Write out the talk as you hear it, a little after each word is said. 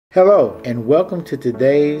Hello and welcome to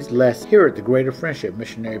today's lesson here at the Greater Friendship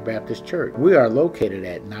Missionary Baptist Church. We are located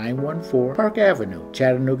at 914 Park Avenue,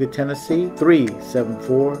 Chattanooga, Tennessee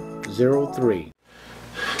 37403.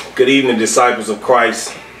 Good evening, disciples of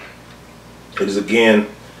Christ. It is again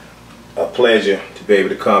a pleasure to be able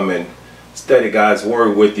to come and study God's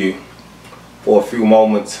Word with you for a few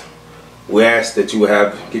moments. We ask that you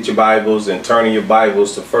get your Bibles and turn in your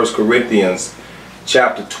Bibles to 1 Corinthians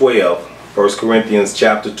chapter 12. 1 Corinthians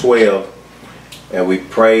chapter 12, and we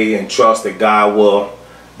pray and trust that God will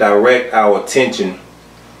direct our attention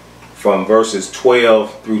from verses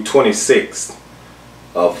 12 through 26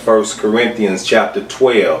 of 1 Corinthians chapter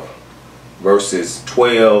 12, verses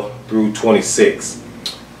 12 through 26.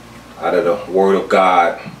 Out of the Word of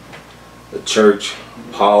God, the church,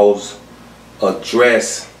 Paul's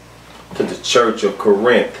address to the church of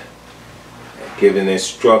Corinth, giving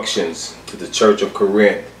instructions to the church of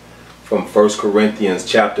Corinth, from 1 Corinthians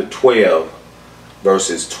chapter 12,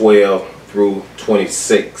 verses 12 through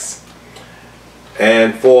 26.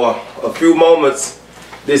 And for a few moments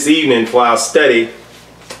this evening for our study,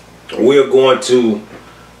 we're going to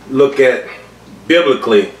look at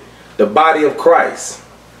biblically the body of Christ.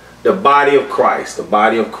 The body of Christ, the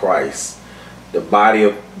body of Christ, the body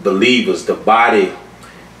of believers, the body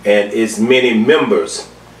and its many members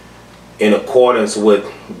in accordance with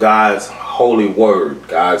God's holy word.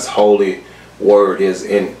 God's holy word is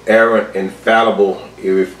inerrant, infallible,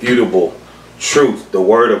 irrefutable truth. The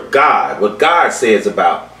word of God, what God says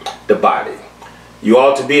about the body. You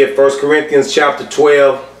ought to be at 1 Corinthians chapter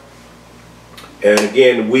 12. And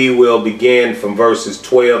again, we will begin from verses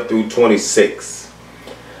 12 through 26.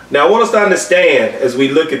 Now, I want us to understand as we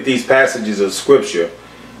look at these passages of scripture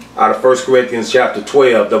out of 1 Corinthians chapter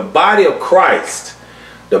 12, the body of Christ.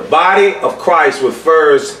 The body of Christ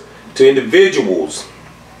refers to individuals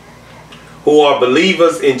who are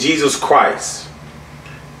believers in Jesus Christ.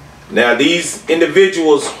 Now, these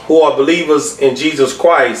individuals who are believers in Jesus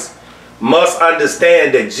Christ must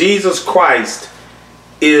understand that Jesus Christ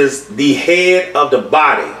is the head of the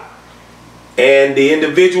body, and the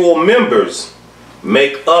individual members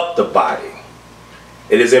make up the body.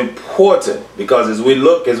 It is important because as we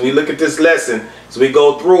look at this lesson, as we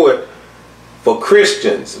go through it, for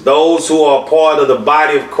Christians, those who are part of the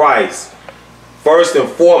body of Christ, first and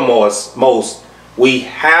foremost, we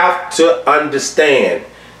have to understand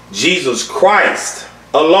Jesus Christ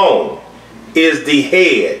alone is the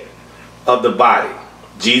head of the body.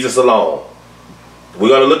 Jesus alone. We're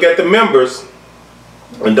going to look at the members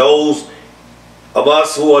and those of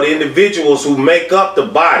us who are the individuals who make up the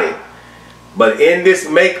body. But in this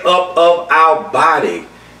makeup of our body,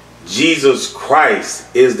 Jesus Christ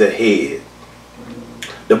is the head.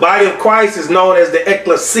 The body of Christ is known as the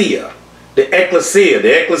ecclesia. The ecclesia.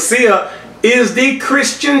 The ecclesia is the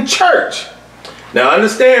Christian church. Now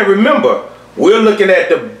understand, remember, we're looking at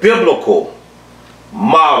the biblical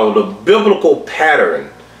model, the biblical pattern,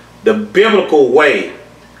 the biblical way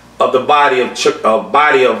of the body of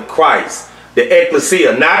Christ. The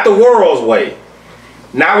ecclesia, not the world's way,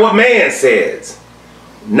 not what man says,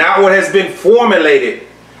 not what has been formulated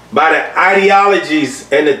by the ideologies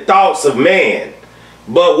and the thoughts of man,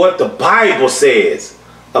 but what the Bible says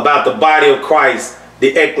about the body of Christ,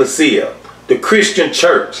 the ecclesia, the Christian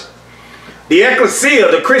church. The ecclesia,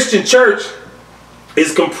 the Christian church,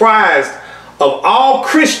 is comprised of all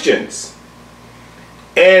Christians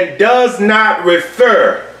and does not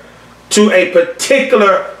refer to a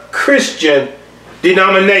particular Christian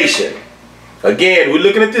denomination. Again, we're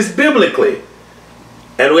looking at this biblically,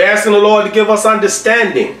 and we're asking the Lord to give us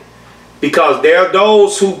understanding, because there are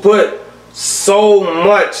those who put so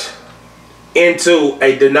much into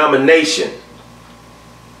a denomination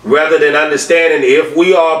rather than understanding if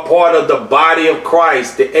we are part of the body of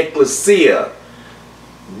Christ, the ecclesia.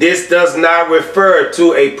 This does not refer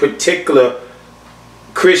to a particular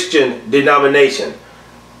Christian denomination.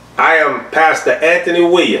 I am Pastor Anthony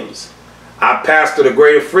Williams. I pastor the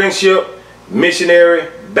Greater Friendship Missionary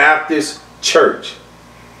Baptist Church.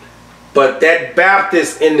 But that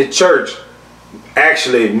Baptist in the church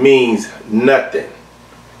actually means nothing.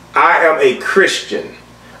 I am a Christian.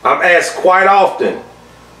 I'm asked quite often,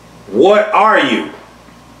 what are you?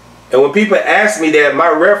 And when people ask me that, my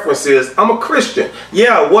reference is, I'm a Christian.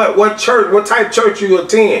 Yeah, what church, what type of church you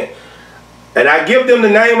attend? And I give them the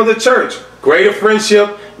name of the church, Greater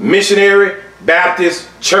Friendship Missionary Baptist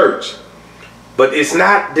Church. But it's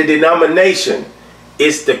not the denomination.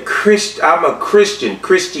 It's the Christian. I'm a Christian,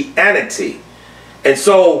 Christianity. And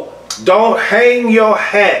so don't hang your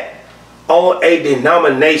hat on a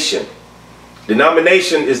denomination.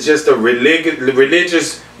 Denomination is just a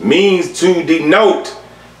religious means to denote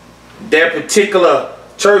that particular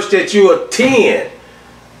church that you attend.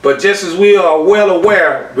 But just as we are well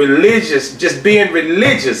aware, just being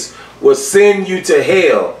religious will send you to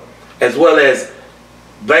hell, as well as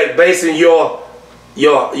basing your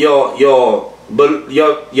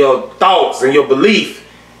thoughts and your belief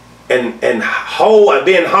and being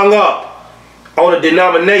hung up on a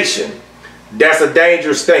denomination. That's a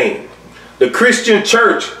dangerous thing. The Christian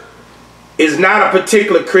church is not a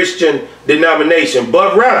particular Christian denomination,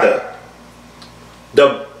 but rather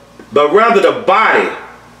the body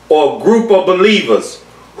or group of believers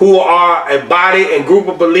who are a body and group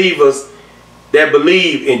of believers that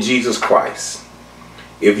believe in Jesus Christ.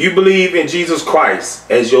 If you believe in Jesus Christ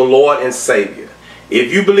as your Lord and Savior,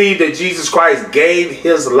 if you believe that Jesus Christ gave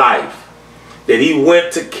his life, that he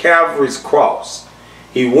went to Calvary's cross,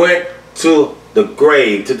 he went to the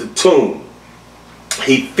grave, to the tomb,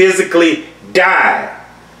 he physically died,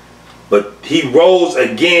 but he rose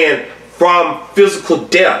again from physical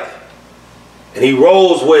death, and he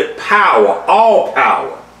rose with power, all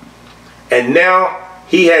power, and now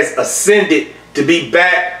he has ascended to be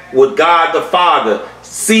back with God the Father,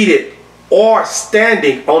 seated or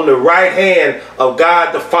standing on the right hand of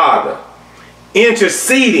God the Father,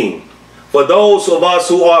 interceding for those of us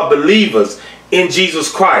who are believers in Jesus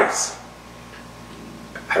Christ.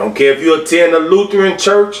 I don't care if you attend a Lutheran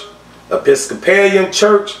church, Episcopalian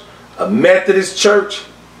church, a Methodist church,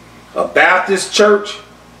 a Baptist church,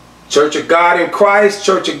 Church of God in Christ,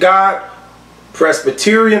 Church of God,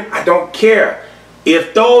 Presbyterian, I don't care.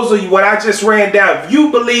 If those are what I just ran down, if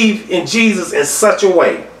you believe in Jesus in such a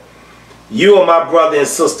way, you are my brother and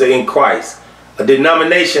sister in Christ. A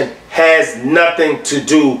denomination has nothing to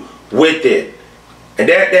do with it. And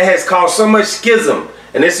that has caused so much schism.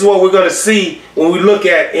 And this is what we're going to see when we look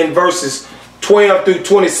at in verses 12 through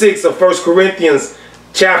 26 of 1 Corinthians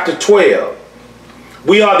chapter 12.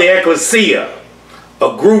 We are the ecclesia,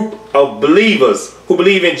 a group of believers who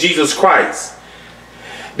believe in Jesus Christ.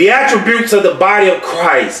 The attributes of the body of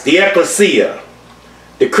Christ, the ecclesia,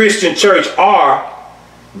 the Christian church, are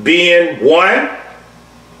being one,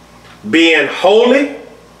 being holy,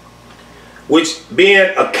 which being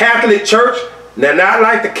a Catholic church. Now, not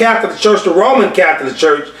like the Catholic Church, the Roman Catholic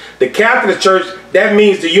Church. The Catholic Church, that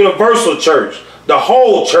means the universal church, the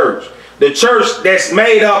whole church. The church that's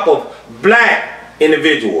made up of black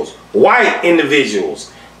individuals, white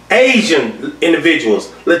individuals, Asian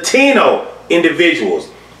individuals, Latino individuals,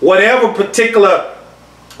 whatever particular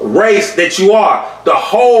race that you are, the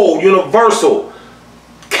whole universal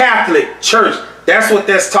Catholic church. That's what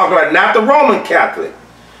that's talking about, not the Roman Catholic.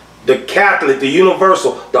 The Catholic, the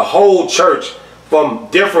universal, the whole church, from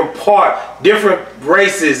different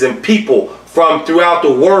races and people from throughout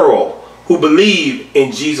the world who believe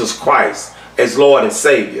in Jesus Christ as Lord and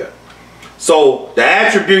Savior. So the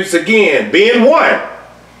attributes again, being one,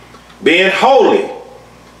 being holy,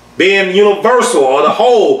 being universal or the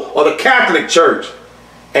whole or the Catholic church,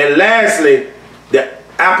 and lastly the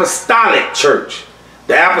apostolic church.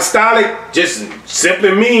 The apostolic just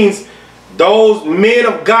simply means those men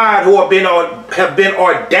of God who have been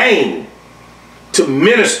ordained to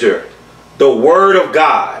minister the word of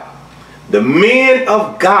God. The men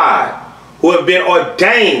of God who have been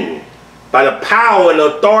ordained by the power and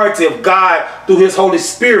authority of God through his Holy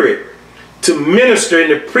Spirit to minister in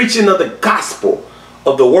the preaching of the gospel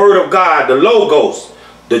of the word of God, the logos,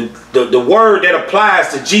 the word that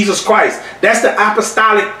applies to Jesus Christ. That's the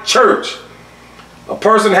apostolic church. A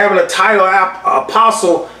person having a title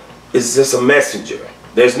apostle is just a messenger.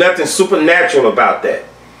 There's nothing supernatural about that.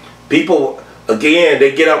 People, again,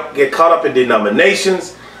 they get caught up in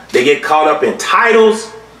denominations. They get caught up in titles.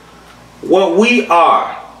 What we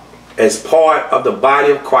are as part of the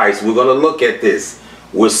body of Christ, we're going to look at this,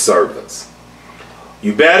 we're servants.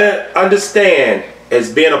 You better understand,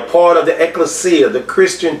 as being a part of the ecclesia, the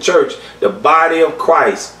Christian church, the body of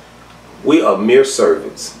Christ, we are mere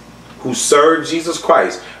servants who serve Jesus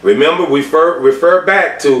Christ. Remember, we refer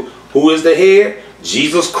back to who is the head?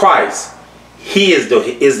 Jesus Christ. He is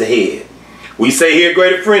the head. We say here,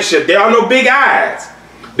 greater friendship, there are no big I's.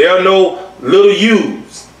 There are no little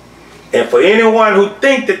U's. And for anyone who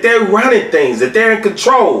think that they're running things, that they're in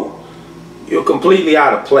control, you're completely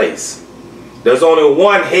out of place. There's only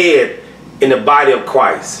one head in the body of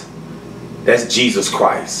Christ. That's Jesus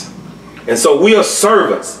Christ. And so we are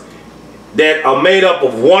servants that are made up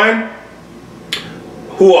of one,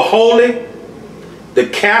 who are holy, the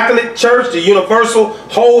Catholic Church, the universal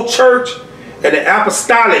whole church, and the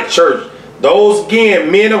apostolic church. Those,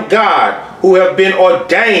 again, men of God who have been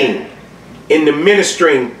ordained in the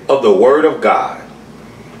ministering of the word of God.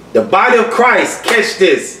 The body of Christ, catch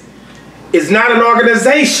this, is not an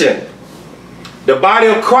organization. The body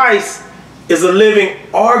of Christ is a living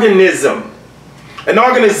organism. An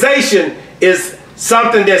organization is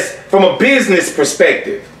something that's from a business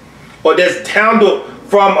perspective, or that's handled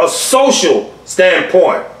from a social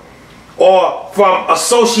standpoint, or from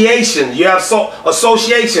associations. You have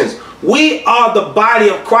associations. We are the body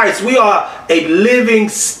of Christ. We are a living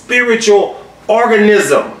spiritual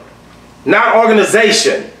organism, not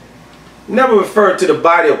organization. Never refer to the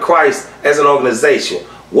body of Christ as an organization.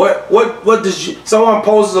 What does someone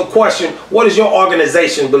poses a question, what does your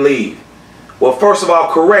organization believe? Well, first of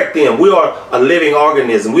all, correct them. We are a living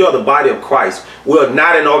organism. We are the body of Christ. We are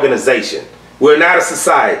not an organization. We're not a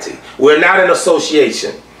society. We're not an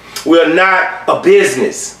association. We're not a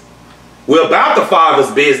business. We're about the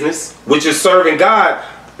Father's business, which is serving God,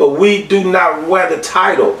 but we do not wear the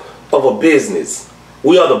title of a business.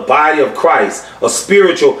 We are the body of Christ, a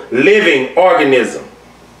spiritual living organism.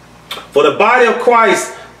 For the body of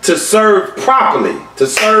Christ to serve properly,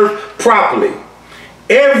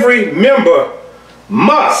 every member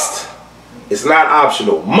must, it's not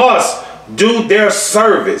optional, must do their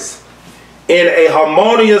service in a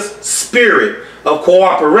harmonious spirit of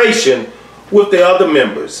cooperation with the other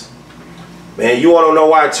members. Man, you want to know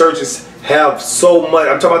why churches have so much,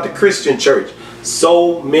 I'm talking about the Christian church,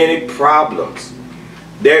 so many problems.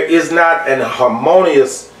 There is not an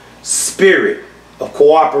harmonious spirit of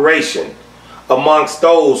cooperation amongst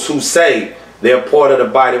those who say they're part of the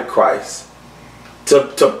body of Christ.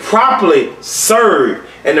 To properly serve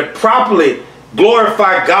and to properly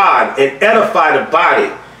glorify God and edify the body,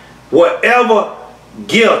 whatever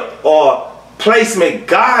gift or placement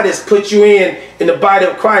God has put you in the body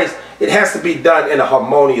of Christ, it has to be done in a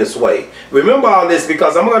harmonious way. Remember all this,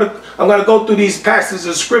 because I'm gonna go through these passages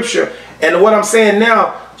of scripture, and what I'm saying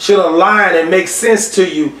now should align and make sense to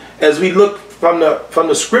you as we look from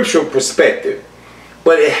the scriptural perspective.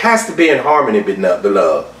 But it has to be in harmony,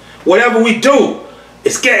 beloved. Whatever we do,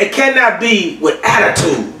 it cannot be with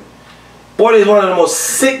attitude. Boy, it's one of the most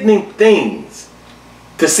sickening things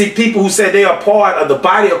to see people who say they are part of the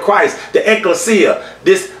body of Christ, the ecclesia,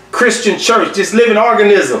 this Christian church, this living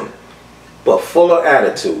organism, but full of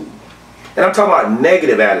attitude. And I'm talking about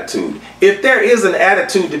negative attitude. If there is an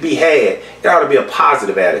attitude to be had, it ought to be a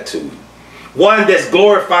positive attitude. One that's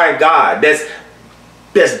glorifying God, that's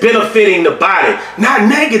benefiting the body, not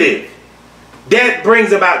negative. That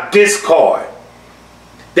brings about discord.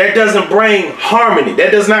 That doesn't bring harmony.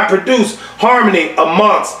 That does not produce harmony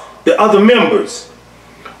amongst the other members.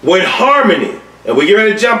 When harmony, and we're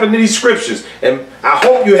ready to jump into these scriptures, and I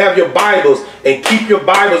hope you have your Bibles and keep your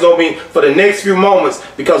Bibles on me for the next few moments,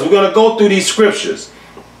 because we're going to go through these scriptures.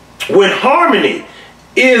 When harmony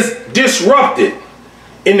is disrupted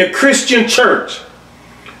in the Christian church,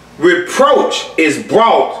 reproach is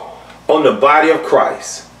brought on the body of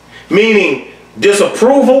Christ, meaning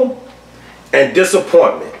disapproval and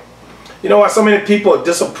disappointment. You know why so many people are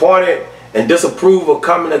disappointed and disapprove of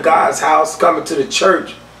coming to God's house, coming to the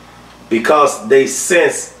church? Because they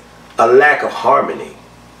sense a lack of harmony.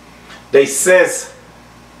 They sense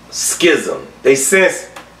schism. They sense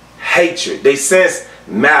hatred. They sense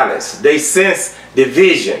malice. They sense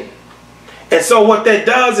division. And so what that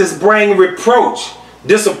does is bring reproach,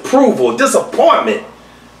 disapproval, disappointment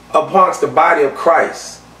amongst the body of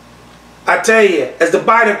Christ. I tell you, as the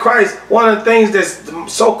body of Christ, one of the things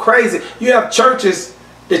that's so crazy, you have churches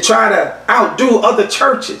that try to outdo other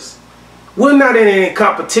churches. We're not in any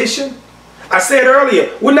competition. I said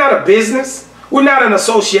earlier, we're not a business. We're not an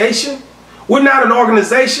association. We're not an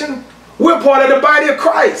organization. We're part of the body of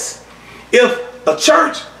Christ. If a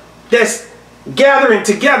church that's gathering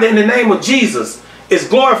together in the name of Jesus is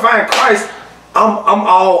glorifying Christ,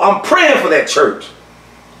 I'm praying for that church.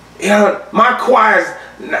 You know, my choir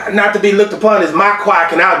is not to be looked upon as my choir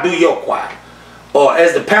can outdo your choir, or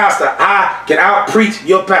as the pastor, I can outpreach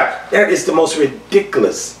your pastor. That is the most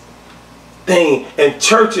ridiculous thing. And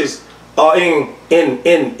churches are in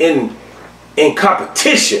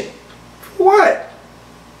competition. What?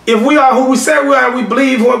 If we are who we say we are, we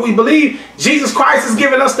believe what we believe, Jesus Christ has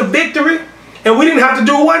given us the victory, and we didn't have to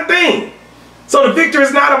do one thing. So the victory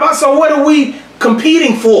is not of us. So what are we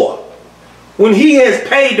competing for? When he has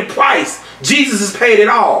paid the price, Jesus has paid it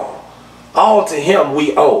all. All to him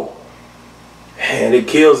we owe. And it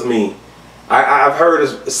kills me. I've heard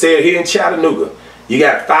it said here in Chattanooga, you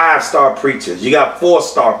got 5-star preachers, you got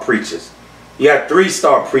 4-star preachers, you got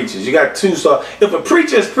 3-star preachers, you got 2-star. If a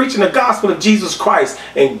preacher is preaching the gospel of Jesus Christ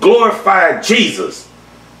and glorifying Jesus,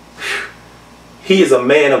 he is a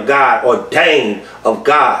man of God, ordained of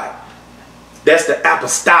God. That's the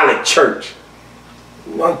apostolic church.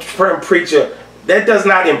 One preacher, that does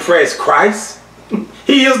not impress Christ.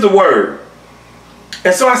 He is the word.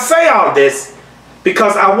 And so I say all this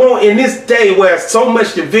because I want, in this day where so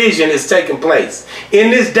much division is taking place,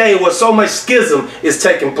 in this day where so much schism is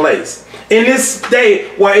taking place, in this day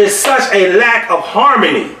where it's such a lack of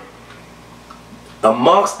harmony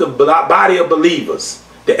amongst the body of believers,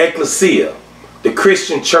 the ecclesia, the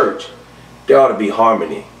Christian church, there ought to be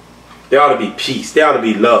harmony. There ought to be peace. There ought to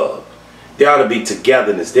be love. There ought to be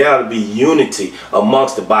togetherness. There ought to be unity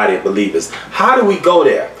amongst the body of believers. How do we go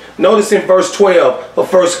there? Notice in verse 12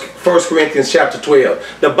 of 1 Corinthians chapter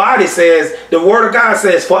 12, the body says, the word of God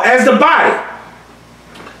says, for as the body,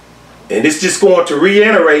 and it's just going to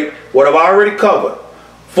reiterate what I've already covered,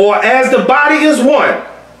 for as the body is one,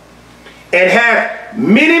 and hath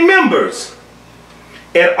many members,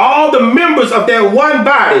 and all the members of that one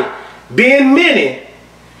body, being many,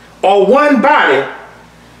 are one body,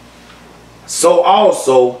 so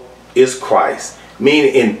also is Christ.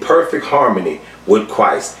 Meaning in perfect harmony with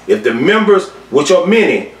Christ. If the members, which are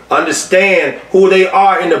many, understand who they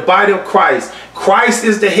are in the body of Christ, Christ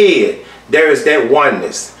is the head, there is that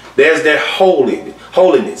oneness. There's that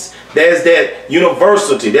holiness. There's that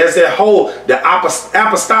universality. There's that the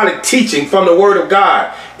apostolic teaching from the Word of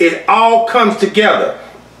God. It all comes together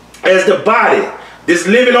as the body. This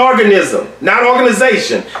living organism, not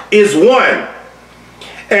organization, is one.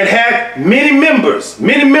 And have many members.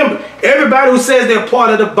 Many members. Everybody who says they're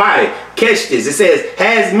part of the body, catch this. It says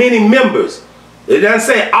has many members. It doesn't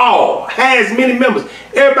say all. Has many members.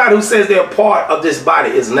 Everybody who says they're part of this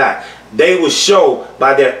body is not. They will show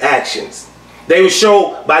by their actions. They will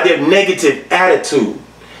show by their negative attitude.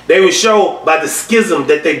 They will show by the schism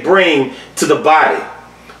that they bring to the body,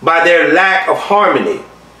 by their lack of harmony.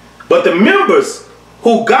 But the members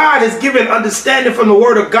who God has given understanding from the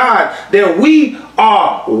Word of God, that we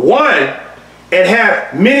are one and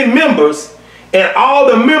have many members, and all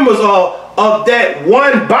the members of that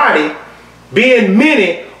one body, being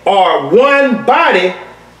many, are one body,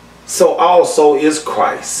 so also is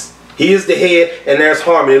Christ. He is the head, and there's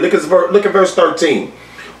harmony. Look at verse 13.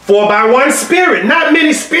 For by one Spirit, not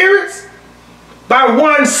many spirits, by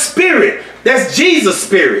one Spirit, that's Jesus'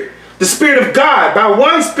 Spirit, the Spirit of God, by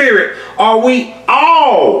one Spirit are we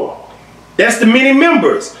all, that's the many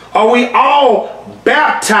members, are we all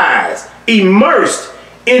baptized, immersed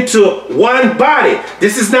into one body.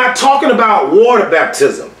 This is not talking about water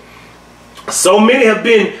baptism. So many have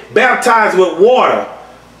been baptized with water,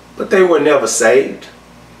 but they were never saved.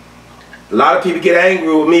 A lot of people get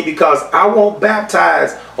angry with me because I won't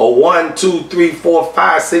baptize a 1, 2, 3, 4,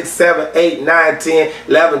 5, 6, 7, 8, 9, 10,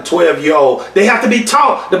 11, 12-year-old. They have to be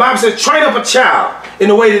taught. The Bible says train up a child in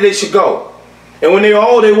the way that they should go. And when they're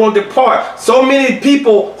old, they won't depart. So many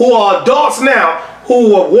people who are adults now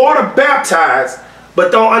who are water baptized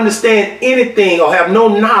but don't understand anything or have no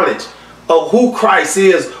knowledge of who Christ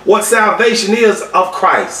is, what salvation is of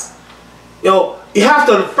Christ. You have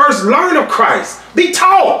to first learn of Christ. Be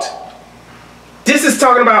taught. This is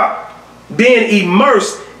talking about being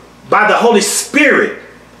immersed by the Holy Spirit.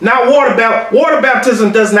 Not water baptism. Water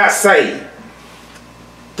baptism does not save.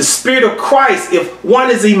 The Spirit of Christ, if one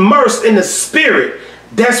is immersed in the Spirit,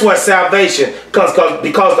 that's what salvation comes.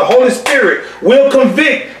 Because the Holy Spirit will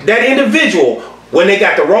convict that individual when they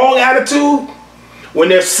got the wrong attitude, when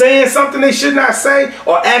they're saying something they should not say,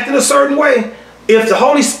 or acting a certain way. If the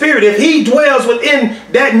Holy Spirit, if He dwells within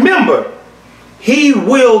that member, He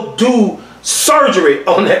will do surgery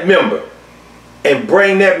on that member and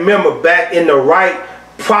bring that member back in the right,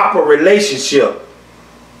 proper relationship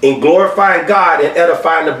in glorifying God and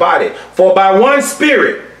edifying the body. For by one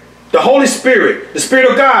Spirit, the Holy Spirit, the Spirit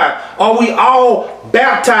of God, are we all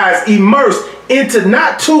baptized, immersed into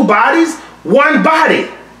not two bodies, one body.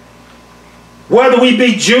 Whether we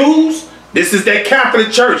be Jews, this is that Catholic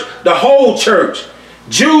Church, the whole church,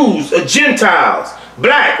 Jews or Gentiles,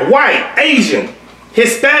 black, white, Asian,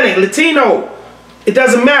 Hispanic, Latino, it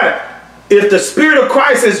doesn't matter. If the Spirit of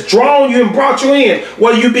Christ has drawn you and brought you in,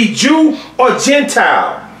 whether you be Jew or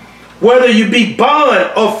Gentile, whether you be bond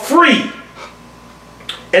or free,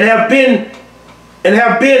 and have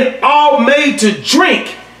been all made to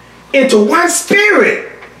drink into one Spirit,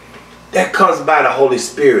 that comes by the Holy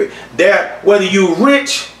Spirit. Whether you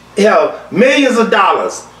rich, have millions of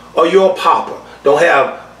dollars, or you're a pauper, don't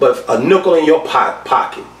have but a nickel in your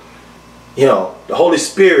pocket. The Holy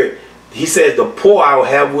Spirit, He says, the poor I will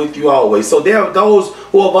have with you always. So there are those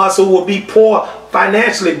of us who will be poor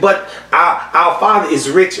financially, but our Father is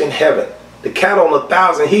rich in heaven. The cattle on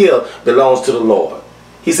 1,000 hills belongs to the Lord.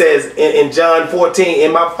 He says in John 14,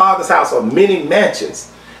 in my Father's house are many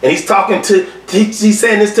mansions. And He's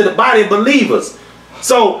saying this to the body of believers.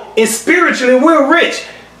 So spiritually, we're rich.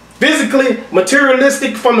 physically,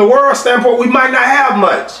 materialistic from the world standpoint, we might not have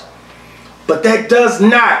much. But that does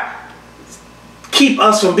not keep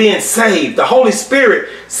us from being saved. The Holy Spirit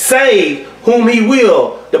saved whom he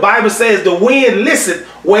will. The Bible says the wind listeth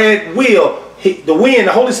where it will.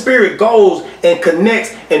 The Holy Spirit goes and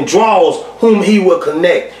connects and draws whom he will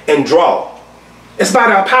connect and draw. It's by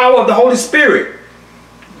the power of the Holy Spirit.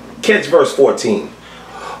 Catch verse 14.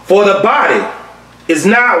 For the body is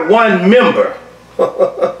not one member,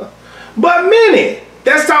 but many.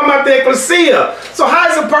 That's talking about the ecclesia. So how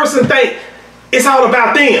does a person think it's all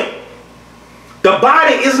about them? The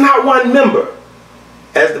body is not one member.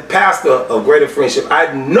 As the pastor of Greater Friendship,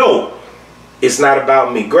 I know it's not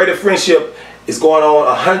about me. Greater Friendship is going on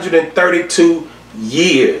 132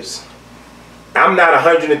 years. I'm not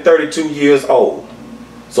 132 years old.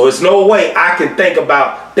 So it's no way I can think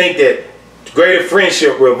that Greater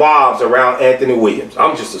Friendship revolves around Anthony Williams.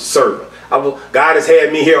 I'm just a servant. God has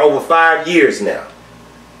had me here over 5 years now,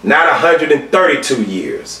 not 132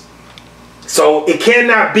 years. So it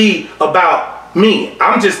cannot be about me.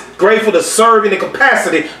 I'm just grateful to serve in the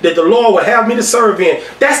capacity that the Lord will have me to serve in.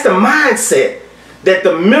 That's the mindset that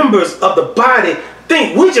the members of the body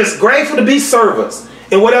think. We're just grateful to be servants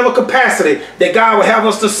in whatever capacity that God will have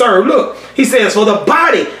us to serve. Look, he says, for the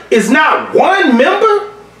body is not one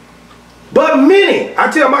member, but many. I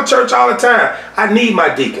tell my church all the time, I need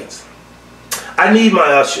my deacons. I need my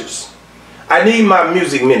ushers. I need my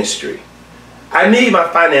music ministry. I need my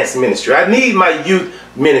finance ministry. I need my youth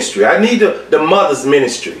ministry. I need the mother's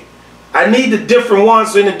ministry. I need the different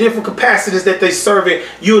ones in the different capacities that they serve in.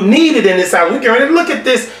 You'll need it in this house. We're going to look at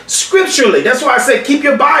this scripturally. That's why I said keep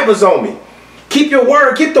your Bibles on me. Keep your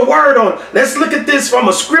word. Keep the word on. Let's look at this from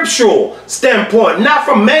a scriptural standpoint, not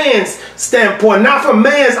from man's standpoint, not from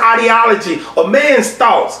man's ideology or man's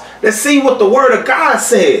thoughts. Let's see what the word of God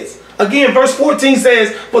says. Again, verse 14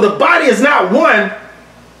 says, for the body is not one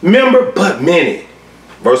member, but many.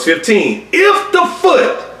 Verse 15, if the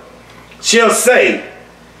foot shall say,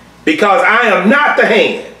 because I am not the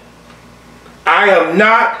hand, I am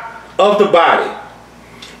not of the body,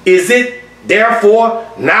 is it therefore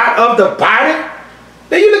not of the body?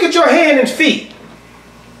 Now you look at your hand and feet.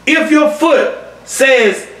 If your foot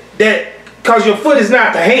says that because your foot is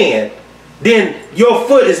not the hand, then your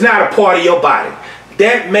foot is not a part of your body.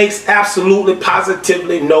 That makes absolutely,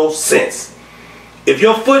 positively no sense. If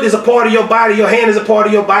your foot is a part of your body, your hand is a part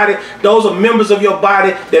of your body, those are members of your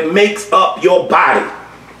body that makes up your body.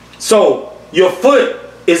 So your foot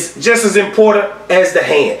is just as important as the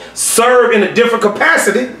hand. Serve in a different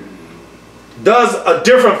capacity, does a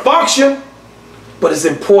different function, but it's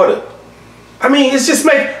important. I mean, it's just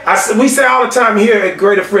we say all the time here at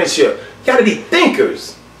Greater Friendship, you got to be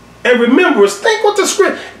thinkers and rememberers. Think what the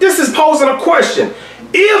script, this is posing a question.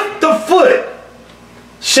 If the foot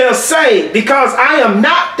shall say, because I am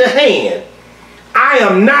not the hand, I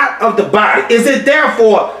am not of the body, is it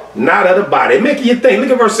therefore not of the body? Making you think.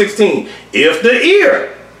 Look at verse 16. If the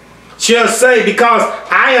ear shall say, because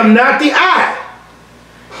I am not the eye,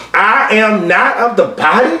 I am not of the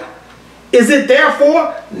body, is it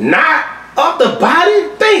therefore not of the body?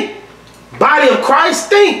 Think. Body of Christ.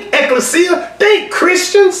 Think. Ecclesia. Think.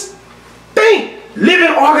 Christians. Think.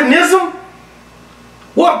 Living organism.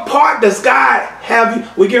 What part does God have you?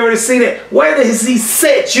 We're getting ready to see that. Where does he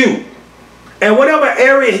set you? And whatever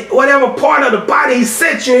area, whatever part of the body he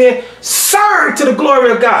set you in, serve to the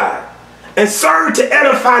glory of God. And serve to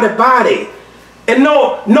edify the body. And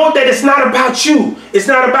know that it's not about you. It's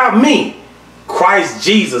not about me. Christ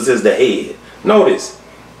Jesus is the head. Notice.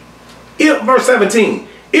 Verse 17.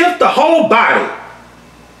 If the whole body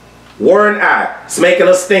were an eye. It's making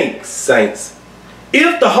us think, saints.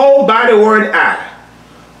 If the whole body were an eye,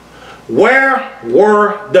 where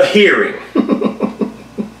were the hearing?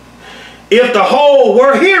 If the whole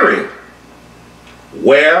were hearing,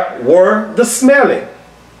 where were the smelling?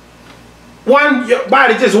 Your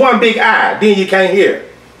body, just one big eye, then you can't hear.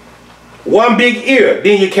 One big ear,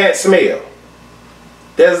 then you can't smell.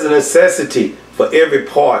 There's a necessity for every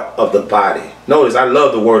part of the body. Notice, I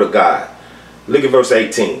love the word of God. Look at verse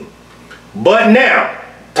 18. But now,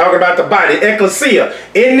 talking about the body, ecclesia,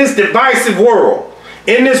 in this divisive world,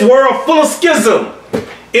 in this world full of schism,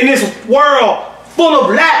 in this world full of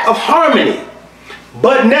lack of harmony.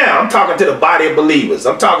 But now, I'm talking to the body of believers.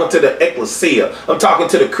 I'm talking to the ecclesia. I'm talking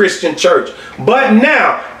to the Christian church. But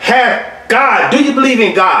now, have God, do you believe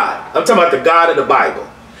in God? I'm talking about the God of the Bible.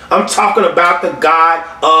 I'm talking about the God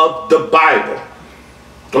of the Bible.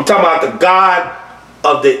 I'm talking about the God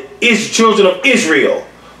of the children of Israel,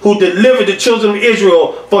 who delivered the children of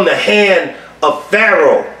Israel from the hand of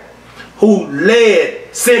Pharaoh, who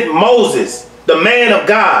sent Moses, the man of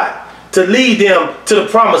God, to lead them to the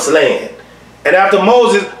promised land. And after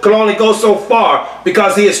Moses could only go so far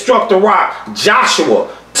because he had struck the rock,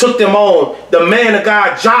 Joshua took them on. The man of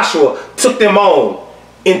God, Joshua, took them on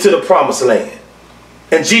into the promised land.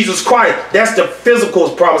 And Jesus Christ, that's the physical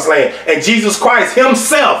promised land. And Jesus Christ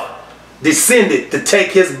himself descended to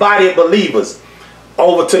take his body of believers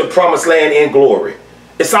over to the promised land in glory.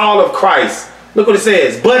 It's all of Christ. Look what it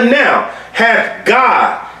says. But now hath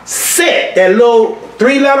God set, that little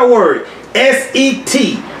three-letter word,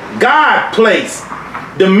 S-E-T, God placed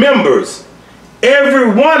the members, every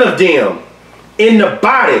one of them, in the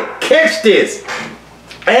body, catch this,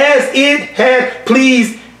 as it had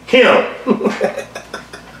pleased him.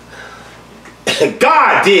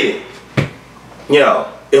 God did it. You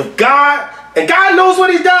know, if God, and God knows what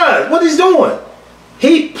he does, what he's doing.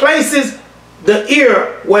 He places the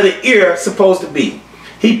ear where the ear is supposed to be.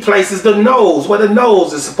 He places the nose where the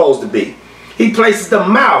nose is supposed to be. He places the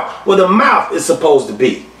mouth where the mouth is supposed to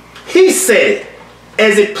be. He said it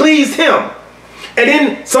as it pleased him. And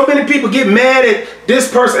then so many people get mad at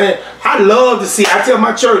this person. And I love to see, I tell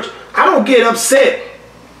my church, I don't get upset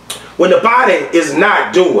when the body is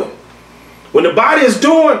not doing. When the body is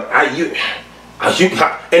doing, and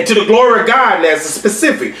to the glory of God, and that's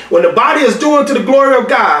specific. When the body is doing to the glory of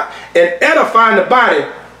God and edifying the body,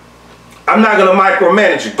 I'm not going to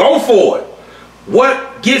micromanage you. Go for it.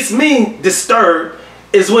 What gets me disturbed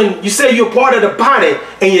is when you say you're part of the body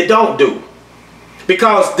and you don't do.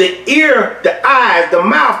 Because the ear, the eyes, the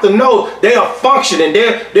mouth, the nose, they are functioning.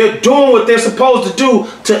 They're doing what they're supposed to do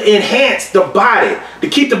to enhance the body, to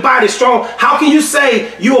keep the body strong. How can you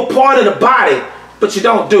say you're a part of the body, but you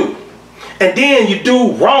don't do? And then you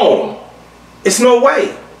do wrong. It's no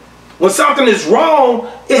way. When something is wrong,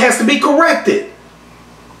 it has to be corrected.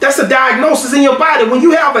 That's a diagnosis in your body. When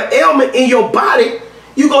you have an ailment in your body,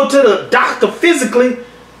 you go to the doctor physically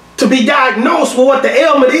to be diagnosed with what the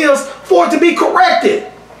ailment is for it to be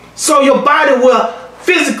corrected. So your body will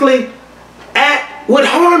physically act with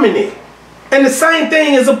harmony. And the same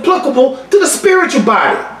thing is applicable to the spiritual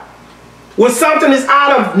body. When something is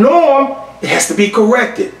out of norm, it has to be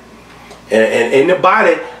corrected. And the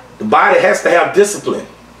body has to have discipline.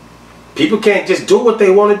 People can't just do what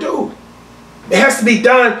they want to do. It has to be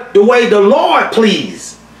done the way the Lord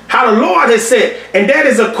please. How the Lord has said. And that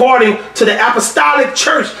is according to the apostolic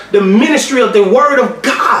church, the ministry of the word of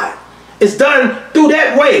God. It's done through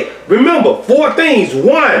that way. Remember, 4 things.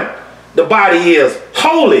 1, the body is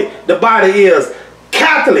holy. The body is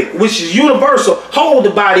Catholic, which is universal. Whole, the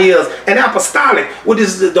body is. And apostolic, which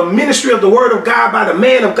is the ministry of the word of God by the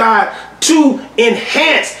man of God to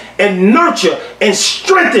enhance and nurture and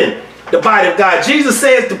strengthen the body of God. Jesus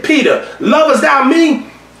says to Peter, lovest thou me?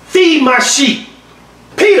 Feed my sheep.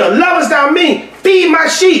 Peter, lovest thou me? Feed my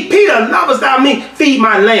sheep. Peter, lovest thou me? Feed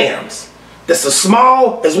my lambs. That's the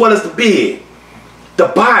small as well as the big. The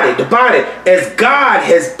body, as God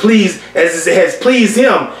has pleased, as it has pleased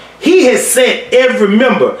him, he has set every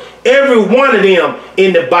member, every one of them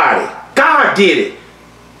in the body. God did it.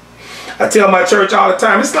 I tell my church all the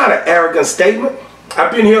time, it's not an arrogant statement.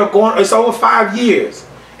 I've been here it's over 5 years.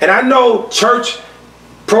 And I know church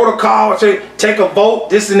protocol, take a vote,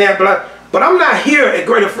 this and that, blah. But I'm not here at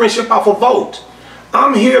Greater Friendship off a vote.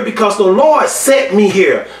 I'm here because the Lord set me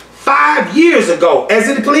here 5 years ago as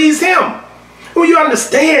it pleased him. When you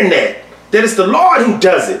understand that it's the Lord who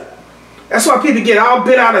does it. That's why people get all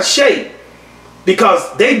bent out of shape,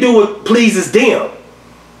 because they do what pleases them.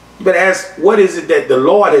 But ask, what is it that the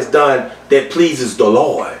Lord has done that pleases the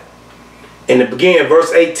Lord? And to begin,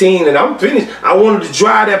 verse 18, and I'm finished. I wanted to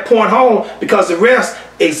drive that point home because the rest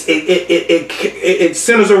is it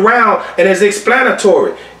centers around and is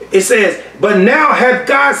explanatory. It says, but now hath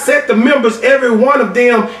God set the members, every one of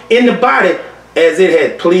them, in the body as it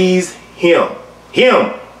had pleased him.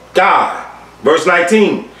 Him, God. Verse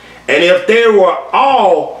 19. And if they were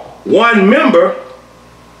all one member,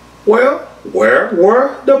 well, where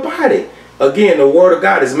were the body? Again, the word of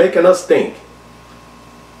God is making us think.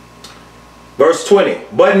 Verse 20.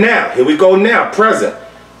 But now, here we go now, present.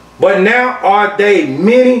 But now are they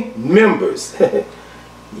many members,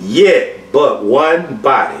 yet but one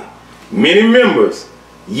body. Many members,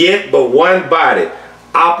 yet but one body,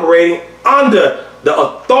 operating under the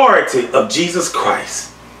authority of Jesus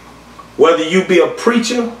Christ. Whether you be a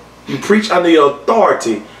preacher, you preach under the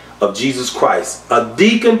authority of Jesus Christ. A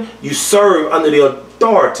deacon, you serve under the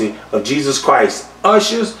authority of Jesus Christ.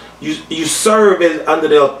 Ushers, you serve under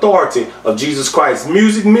the authority of Jesus Christ.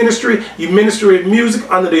 Music ministry, you minister in music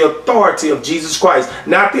under the authority of Jesus Christ,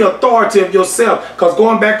 not the authority of yourself. Because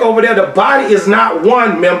going back over there, the body is not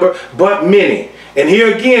one member, but many. And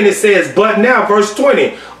here again it says, but now, verse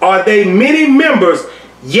 20, are they many members,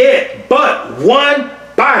 yet but one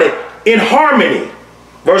body in harmony?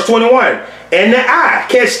 Verse 21, and the eye,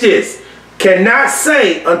 catch this, cannot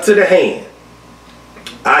say unto the hand,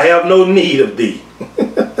 I have no need of thee.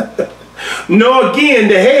 Nor again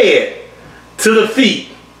the head to the feet,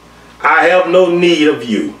 I have no need of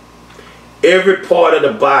you. Every part of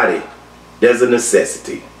the body, there's a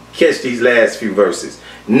necessity. Catch these last few verses.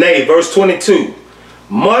 Nay, verse 22,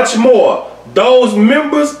 much more, those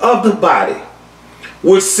members of the body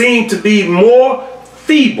which seem to be more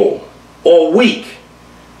feeble or weak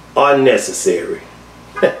are necessary.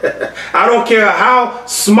 I don't care how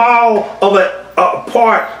small of a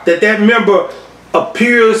part that member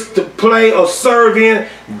appears to play or serve in,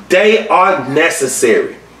 they are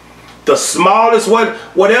necessary. The smallest,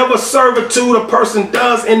 whatever servitude a person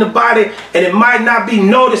does in the body, and it might not be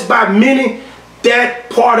noticed by many, that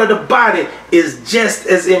part of the body is just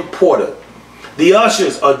as important. The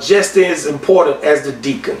ushers are just as important as the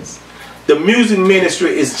deacons. The music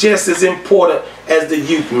ministry is just as important as the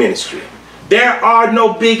youth ministry. There are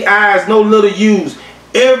no big I's, no little U's.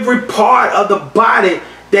 Every part of the body,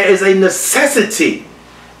 there is a necessity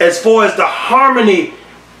as far as the harmony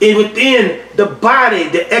within the body,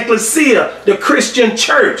 the ecclesia, the Christian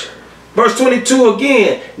church. Verse 22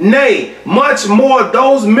 again, nay, much more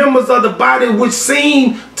those members of the body which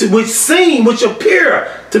appear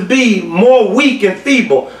to be more weak and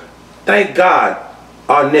feeble, thank God,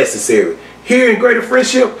 are necessary. Here in Greater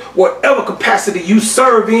Friendship, whatever capacity you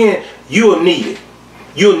serve in, you are needed.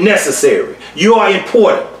 You're necessary. You are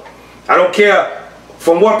important. I don't care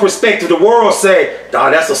from what perspective the world say,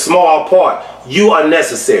 oh, that's a small part. You are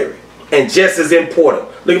necessary and just as important.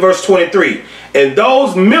 Look at verse 23. And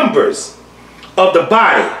those members of the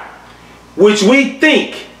body which we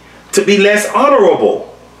think to be less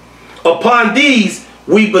honorable, upon these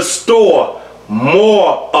we bestow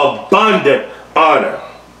more abundant honor.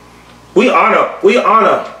 We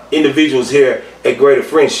honor individuals here at Greater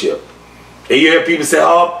Friendship. And you hear people say,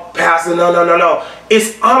 oh, Pastor, no.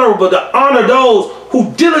 It's honorable to honor those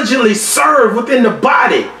who diligently serve within the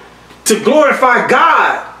body to glorify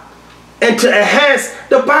God and to enhance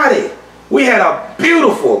the body. We had a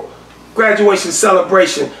beautiful graduation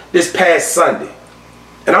celebration this past Sunday.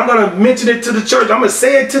 And I'm going to mention it to the church. I'm going to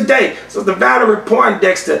say it today. So the Valerie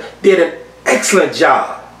Poindexter did an excellent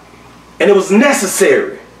job. And it was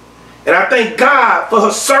necessary. And I thank God for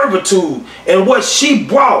her servitude and what she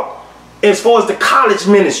brought as far as the college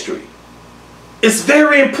ministry. It's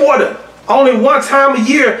very important. Only one time a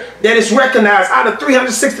year that is recognized out of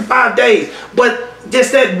 365 days. But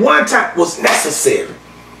just that one time was necessary.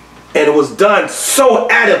 And it was done so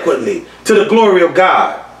adequately to the glory of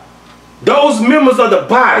God. Those members of the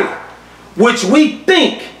body which we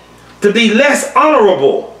think to be less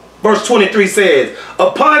honorable, verse 23 says,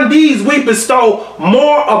 upon these we bestow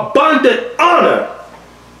more abundant honor,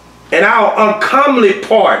 and our uncomely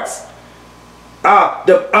parts,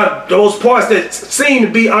 those parts that seem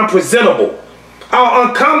to be unpresentable, our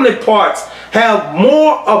uncomely parts have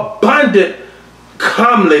more abundant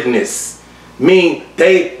comeliness. Mean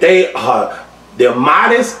they're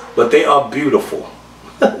modest, but they are beautiful.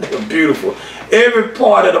 They're beautiful. Every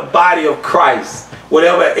part of the body of Christ,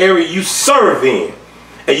 whatever area you serve in,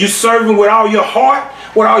 and you serving with all your heart,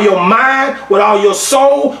 with all your mind, with all your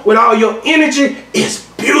soul, with all your energy, is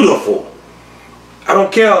beautiful. I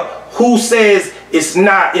don't care who says it's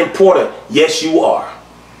not important. Yes, you are.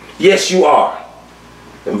 Yes, you are.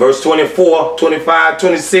 In verse 24, 25,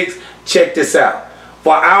 26, check this out.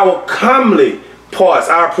 For our comely parts,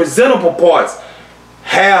 our presentable parts,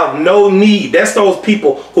 have no need. That's those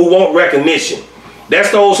people who want recognition. That's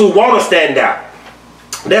those who want to stand out.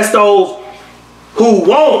 That's those who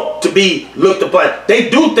want to be looked upon. They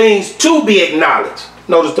do things to be acknowledged.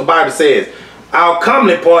 Notice the Bible says, our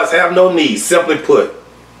comely parts have no need. Simply put,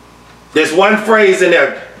 there's one phrase in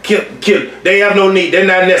there, they have no need. They're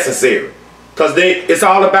not necessary. Because it's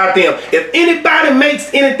all about them. If anybody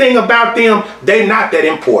makes anything about them, they're not that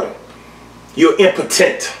important. You're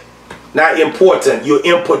impotent. Not important. You're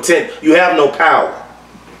impotent. You have no power.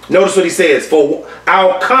 Notice what he says. For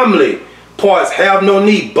our comely parts have no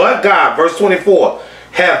need, but God, verse 24,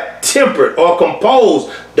 have tempered or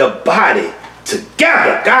composed the body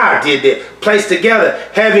together. God did that. Placed together,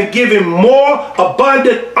 having given more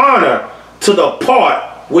abundant honor to the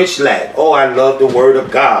part which lacked. Oh, I love the word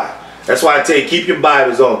of God. That's why I tell you, keep your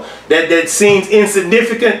Bibles on. That seems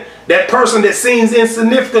insignificant, that person that seems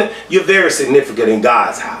insignificant, you're very significant in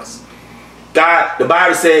God's house. God, the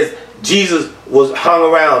Bible says Jesus was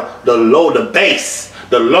hung around the base,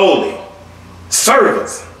 the lowly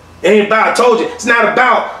servants. I told you, it's not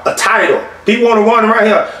about a title. People want to run around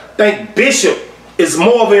here think bishop is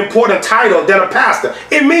more of an important title than a pastor.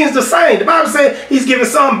 It means the same. The Bible says he's giving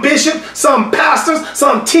some bishop, some pastors,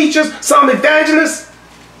 some teachers, some evangelists.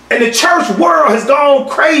 And the church world has gone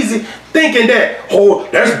crazy thinking that, oh,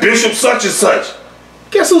 that's Bishop such and such.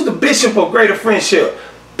 Guess who's the bishop of Greater Friendship?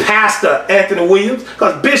 Pastor Anthony Williams.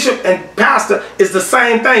 Because bishop and pastor is the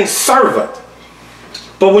same thing, servant.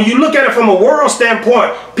 But when you look at it from a world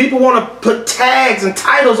standpoint, people want to put tags and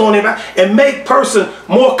titles on him and make person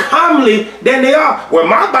more comely than they are. Well,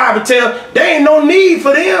 my Bible tells there ain't no need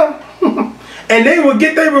for them. And they will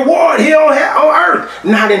get their reward here on earth,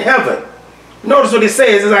 not in heaven. Notice what it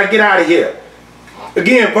says as I get out of here.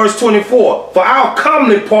 Again, verse 24. For our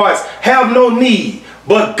comely parts have no need,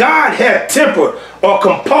 but God hath tempered or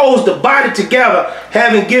composed the body together,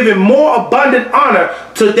 having given more abundant honor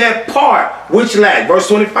to that part which lacked. Verse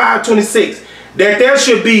 25, 26. That there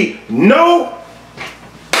should be no,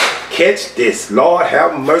 catch this, Lord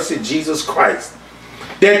have mercy, Jesus Christ.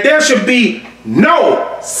 That there should be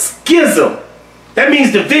no schism. That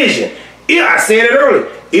means division. I said it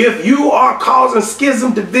earlier. If you are causing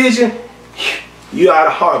schism, division, you're out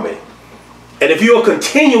of harmony. And if you're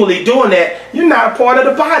continually doing that, you're not a part of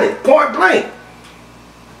the body, point blank.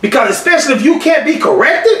 Because especially if you can't be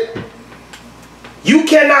corrected, you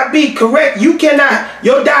cannot be correct. You cannot,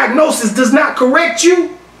 your diagnosis does not correct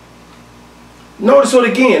you. Notice what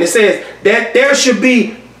again, it says that there should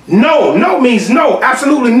be no means no,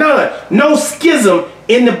 absolutely none. No schism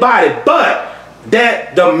in the body, but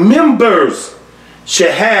that the members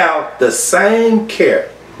should have the same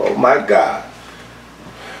care. Oh my God.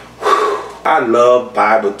 I love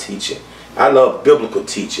Bible teaching. I love biblical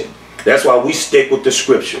teaching. That's why we stick with the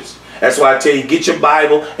scriptures. That's why I tell you, get your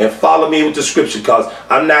Bible and follow me with the scripture, because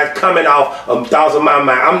I'm not coming off 1,000 miles.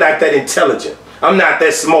 I'm not that intelligent. I'm not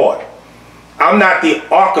that smart. I'm not the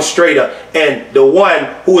orchestrator and the one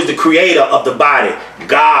who is the creator of the body.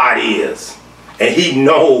 God is. And he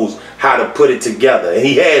knows how to put it together. And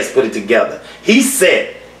he has put it together. He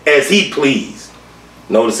said as he pleased.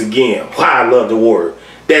 Notice again why I love the word.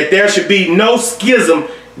 That there should be no schism,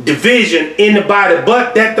 division in the body,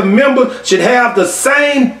 but that the members should have the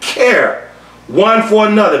same care one for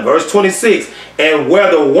another. Verse 26. And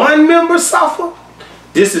whether one member suffer,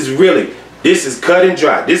 this is cut and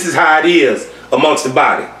dry. This is how it is amongst the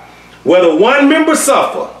body. Whether one member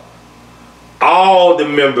suffer, all the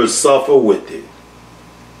members suffer with it.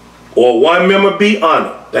 Or one member be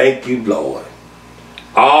honored. Thank you, Lord.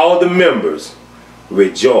 All the members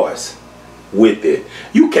rejoice with it.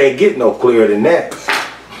 You can't get no clearer than that.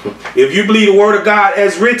 If you believe the word of God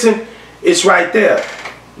as written, it's right there.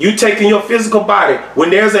 You taking your physical body. When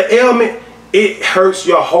there's an ailment, it hurts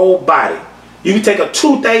your whole body. You can take a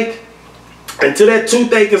toothache. Until that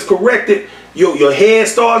toothache is corrected, your head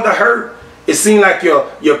starts to hurt. It seems like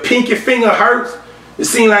your pinky finger hurts. It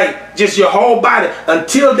seems like just your whole body.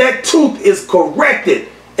 Until that tooth is corrected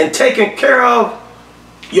and taken care of,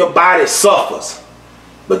 your body suffers.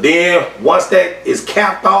 But then once that is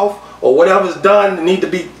capped off or whatever's done, need to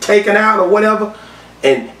be taken out or whatever,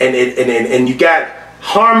 and you got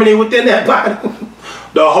harmony within that body,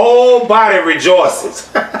 the whole body rejoices.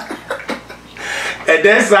 And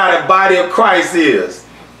that's how the body of Christ is.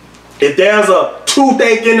 If there's a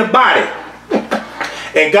toothache in the body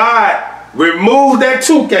and God removed that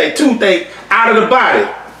toothache out of the body,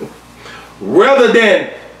 rather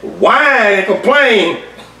than whine and complain,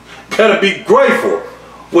 better be grateful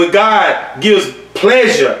when God gives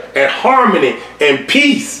pleasure and harmony and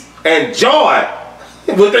peace and joy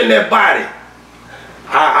within that body.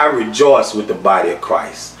 I rejoice with the body of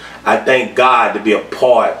Christ. I thank God to be a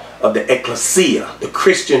part of the ecclesia, the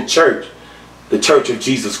Christian church, the church of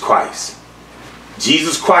Jesus Christ.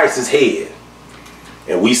 Jesus Christ is head.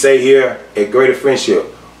 And we say here at Greater Friendship,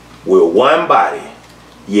 we're one body,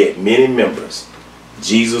 yet many members.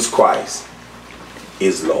 Jesus Christ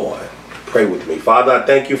is Lord. Pray with me. Father, I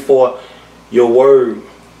thank you for your word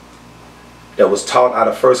that was taught out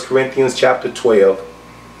of 1 Corinthians chapter 12.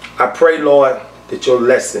 I pray, Lord, that your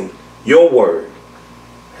lesson, your word,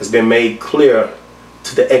 has been made clear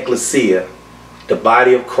to the ecclesia, the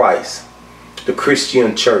body of Christ, the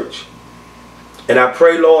Christian church. And I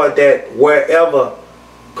pray, Lord, that wherever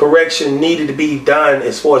correction needed to be done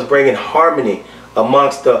as far as bringing harmony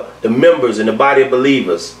amongst the members in the body of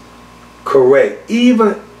believers, correct.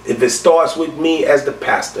 Even if it starts with me as the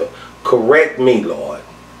pastor, correct me, Lord.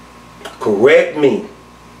 Correct me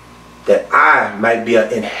that I might be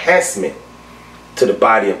an enhancement to the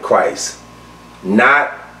body of Christ,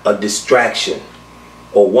 not a distraction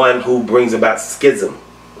or one who brings about schism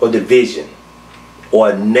or division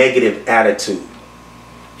or a negative attitude.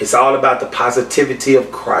 It's all about the positivity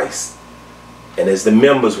of Christ. And as the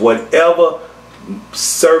members, whatever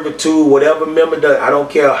servitude, whatever member does, I don't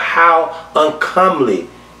care how uncomely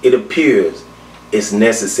it appears, it's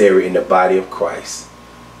necessary in the body of Christ.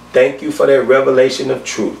 Thank you for that revelation of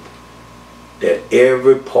truth, that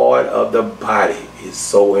every part of the body is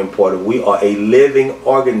so important. We are a living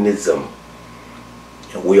organism,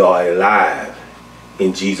 and we are alive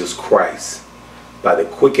in Jesus Christ by the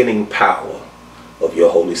quickening power of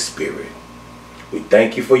your Holy Spirit. We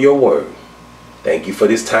thank you for your word. Thank you for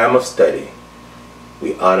this time of study.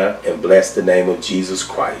 We honor and bless the name of Jesus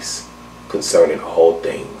Christ concerning all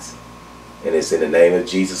things. And it's in the name of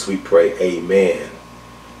Jesus we pray. Amen.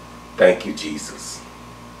 Thank you, Jesus.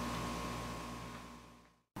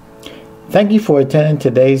 Thank you for attending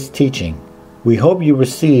today's teaching. We hope you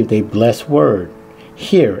received a blessed word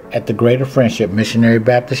here at the Greater Friendship Missionary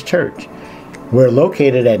Baptist Church. We're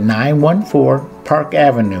located at 914 Park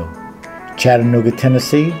Avenue, Chattanooga,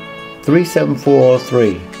 Tennessee,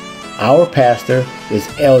 37403. Our pastor is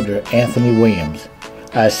Elder Anthony Williams.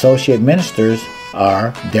 Our associate ministers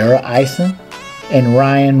are Dara Eisen and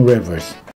Ryan Rivers.